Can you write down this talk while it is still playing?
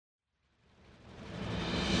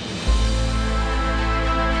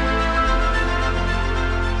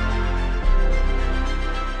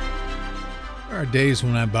days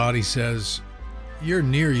when my body says, "You're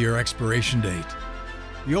near your expiration date."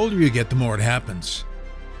 The older you get, the more it happens.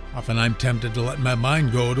 Often I'm tempted to let my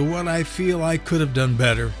mind go to what I feel I could have done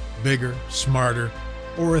better, bigger, smarter,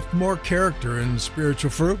 or with more character and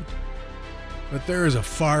spiritual fruit. But there is a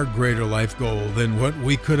far greater life goal than what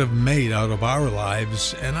we could have made out of our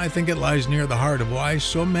lives, and I think it lies near the heart of why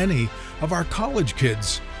so many of our college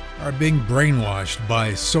kids are being brainwashed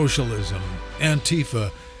by socialism,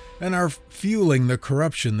 Antifa, and are fueling the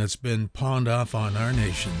corruption that's been pawned off on our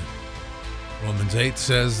nation. Romans 8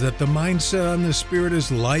 says that the mindset on the Spirit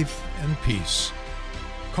is life and peace.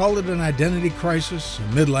 Call it an identity crisis,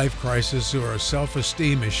 a midlife crisis, or a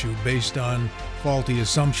self-esteem issue based on faulty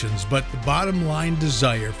assumptions, but the bottom line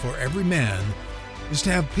desire for every man is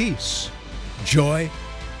to have peace, joy,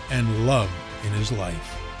 and love in his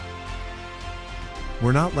life.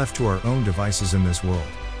 We're not left to our own devices in this world.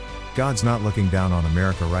 God's not looking down on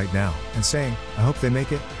America right now and saying, "I hope they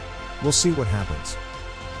make it. We'll see what happens."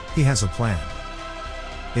 He has a plan.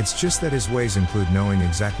 It's just that his ways include knowing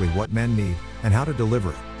exactly what men need and how to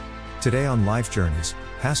deliver it. Today on Life Journeys,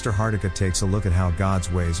 Pastor Hardika takes a look at how God's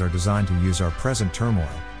ways are designed to use our present turmoil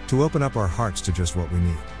to open up our hearts to just what we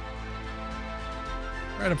need.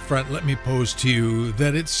 Right up front, let me pose to you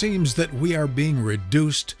that it seems that we are being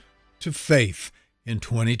reduced to faith in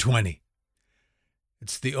 2020.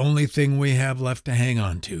 It's the only thing we have left to hang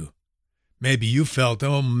on to. Maybe you felt,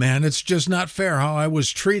 "Oh man, it's just not fair how I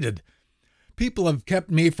was treated. People have kept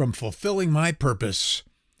me from fulfilling my purpose.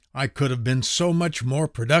 I could have been so much more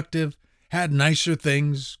productive, had nicer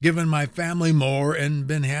things, given my family more, and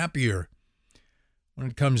been happier." When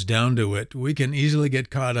it comes down to it, we can easily get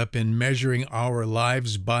caught up in measuring our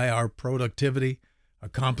lives by our productivity,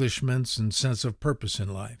 accomplishments, and sense of purpose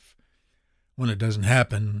in life. When it doesn't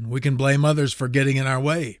happen, we can blame others for getting in our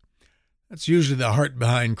way. That's usually the heart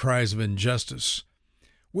behind cries of injustice.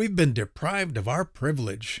 We've been deprived of our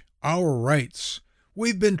privilege, our rights.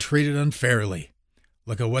 We've been treated unfairly.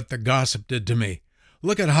 Look at what the gossip did to me.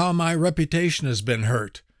 Look at how my reputation has been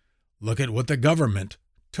hurt. Look at what the government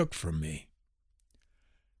took from me.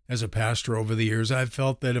 As a pastor over the years, I've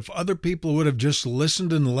felt that if other people would have just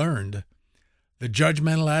listened and learned, the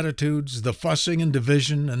judgmental attitudes, the fussing and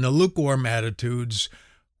division, and the lukewarm attitudes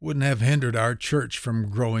wouldn't have hindered our church from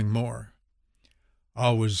growing more.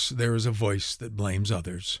 Always there is a voice that blames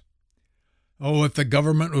others. "Oh, if the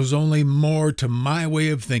government was only more to my way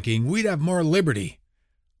of thinking, we'd have more liberty.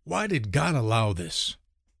 Why did God allow this?"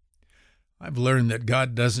 I've learned that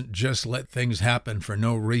God doesn't just let things happen for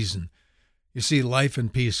no reason. You see, life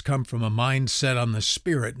and peace come from a mindset on the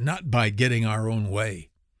Spirit, not by getting our own way.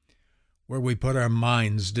 Where we put our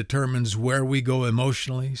minds determines where we go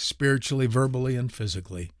emotionally, spiritually, verbally, and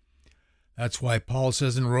physically. That's why Paul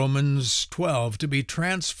says in Romans 12 to be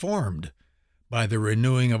transformed by the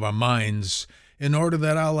renewing of our minds in order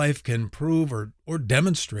that our life can prove or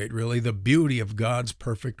demonstrate, really, the beauty of God's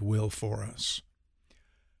perfect will for us.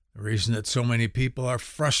 The reason that so many people are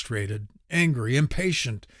frustrated, angry,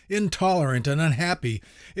 impatient, intolerant, and unhappy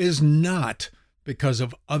is not because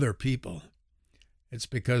of other people. It's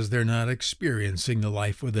because they're not experiencing the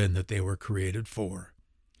life within that they were created for.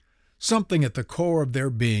 Something at the core of their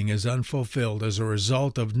being is unfulfilled as a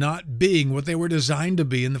result of not being what they were designed to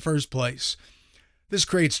be in the first place. This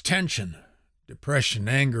creates tension, depression,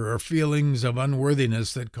 anger, or feelings of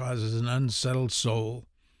unworthiness that causes an unsettled soul.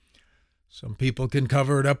 Some people can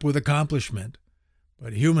cover it up with accomplishment,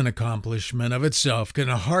 but human accomplishment of itself can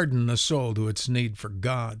harden the soul to its need for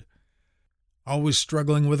God. Always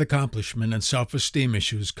struggling with accomplishment and self-esteem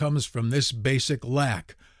issues comes from this basic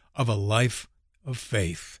lack of a life of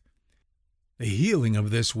faith. The healing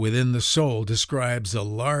of this within the soul describes a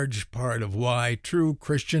large part of why true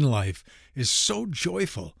Christian life is so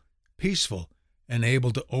joyful, peaceful, and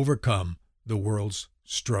able to overcome the world's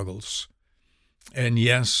struggles. And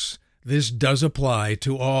yes, this does apply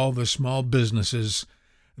to all the small businesses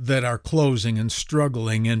that are closing and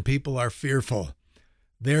struggling and people are fearful.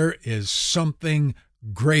 There is something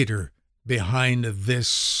greater behind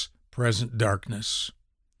this present darkness.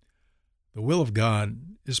 The will of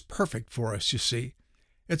God is perfect for us, you see.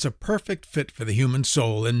 It's a perfect fit for the human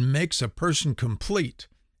soul and makes a person complete,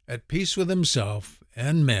 at peace with himself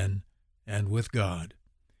and men and with God.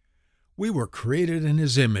 We were created in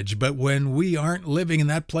His image, but when we aren't living in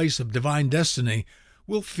that place of divine destiny,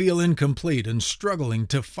 we'll feel incomplete and struggling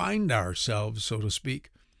to find ourselves, so to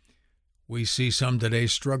speak. We see some today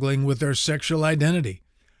struggling with their sexual identity,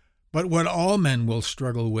 but what all men will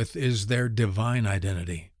struggle with is their divine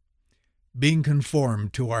identity. Being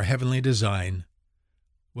conformed to our heavenly design,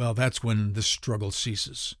 well, that's when the struggle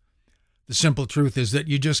ceases. The simple truth is that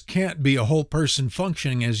you just can't be a whole person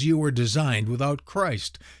functioning as you were designed without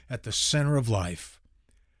Christ at the center of life.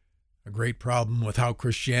 A great problem with how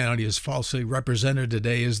Christianity is falsely represented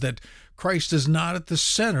today is that Christ is not at the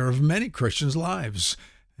center of many Christians' lives,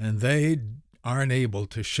 and they aren't able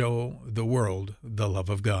to show the world the love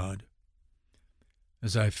of God.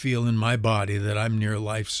 As I feel in my body that I'm near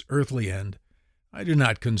life's earthly end, I do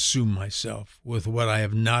not consume myself with what I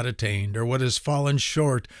have not attained or what has fallen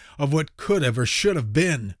short of what could have or should have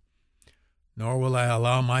been. Nor will I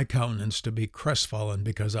allow my countenance to be crestfallen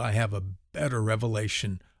because I have a better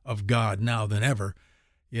revelation of God now than ever,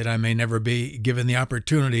 yet I may never be given the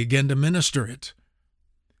opportunity again to minister it.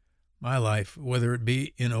 My life, whether it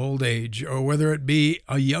be in old age or whether it be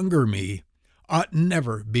a younger me, ought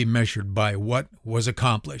never be measured by what was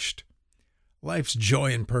accomplished. Life's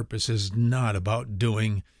joy and purpose is not about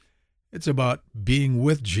doing. It's about being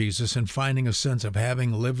with Jesus and finding a sense of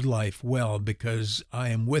having lived life well because I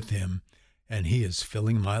am with him and he is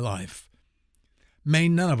filling my life. May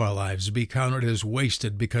none of our lives be counted as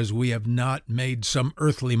wasted because we have not made some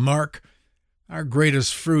earthly mark. Our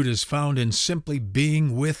greatest fruit is found in simply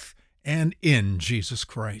being with and in Jesus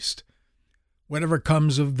Christ. Whatever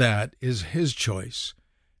comes of that is his choice,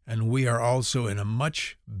 and we are also in a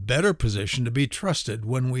much better position to be trusted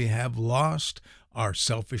when we have lost our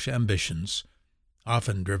selfish ambitions,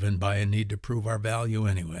 often driven by a need to prove our value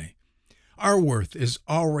anyway. Our worth is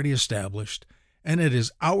already established, and it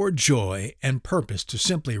is our joy and purpose to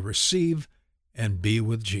simply receive and be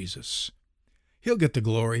with Jesus. He'll get the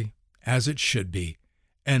glory, as it should be,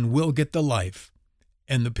 and we'll get the life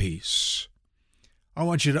and the peace. I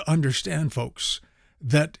want you to understand, folks,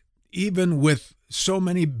 that even with so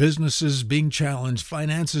many businesses being challenged,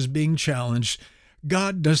 finances being challenged,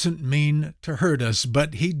 God doesn't mean to hurt us,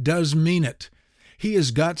 but he does mean it. He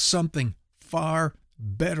has got something far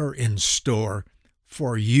better in store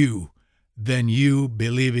for you than you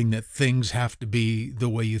believing that things have to be the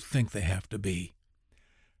way you think they have to be.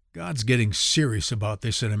 God's getting serious about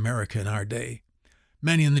this in America in our day.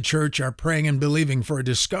 Many in the church are praying and believing for a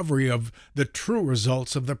discovery of the true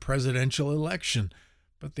results of the presidential election,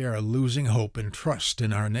 but they are losing hope and trust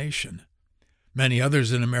in our nation. Many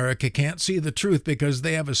others in America can't see the truth because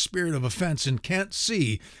they have a spirit of offense and can't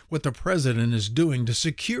see what the president is doing to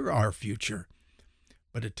secure our future.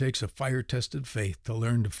 But it takes a fire-tested faith to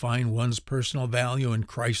learn to find one's personal value in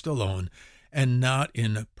Christ alone and not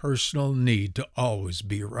in personal need to always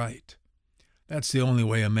be right. That's the only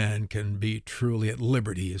way a man can be truly at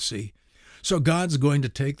liberty, you see. So God's going to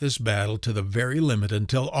take this battle to the very limit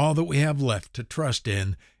until all that we have left to trust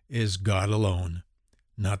in is God alone.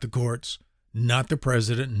 Not the courts, not the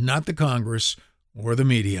president, not the Congress, or the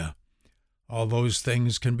media. All those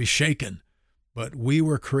things can be shaken, but we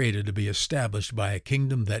were created to be established by a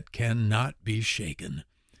kingdom that cannot be shaken.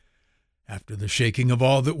 After the shaking of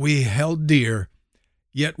all that we held dear,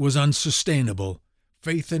 yet was unsustainable,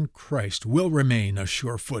 faith in Christ will remain a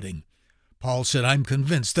sure footing. Paul said, I'm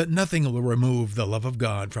convinced that nothing will remove the love of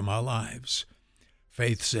God from our lives.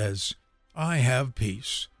 Faith says, I have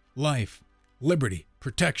peace, life, liberty,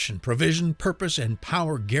 protection, provision, purpose, and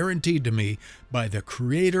power guaranteed to me by the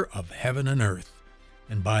Creator of heaven and earth.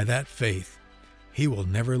 And by that faith, he will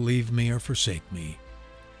never leave me or forsake me.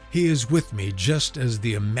 He is with me just as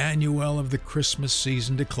the Emmanuel of the Christmas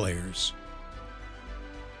season declares.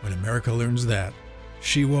 When America learns that,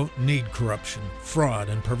 she won't need corruption, fraud,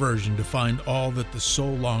 and perversion to find all that the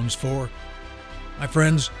soul longs for. My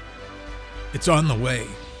friends, it's on the way,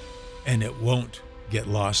 and it won't get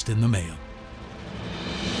lost in the mail.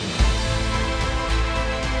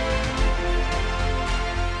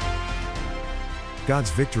 God's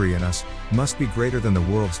victory in us must be greater than the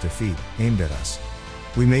world's defeat aimed at us.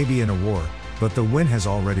 We may be in a war, but the win has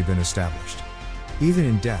already been established. Even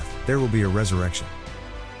in death, there will be a resurrection.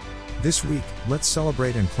 This week, let's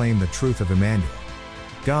celebrate and claim the truth of Emmanuel.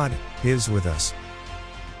 God is with us.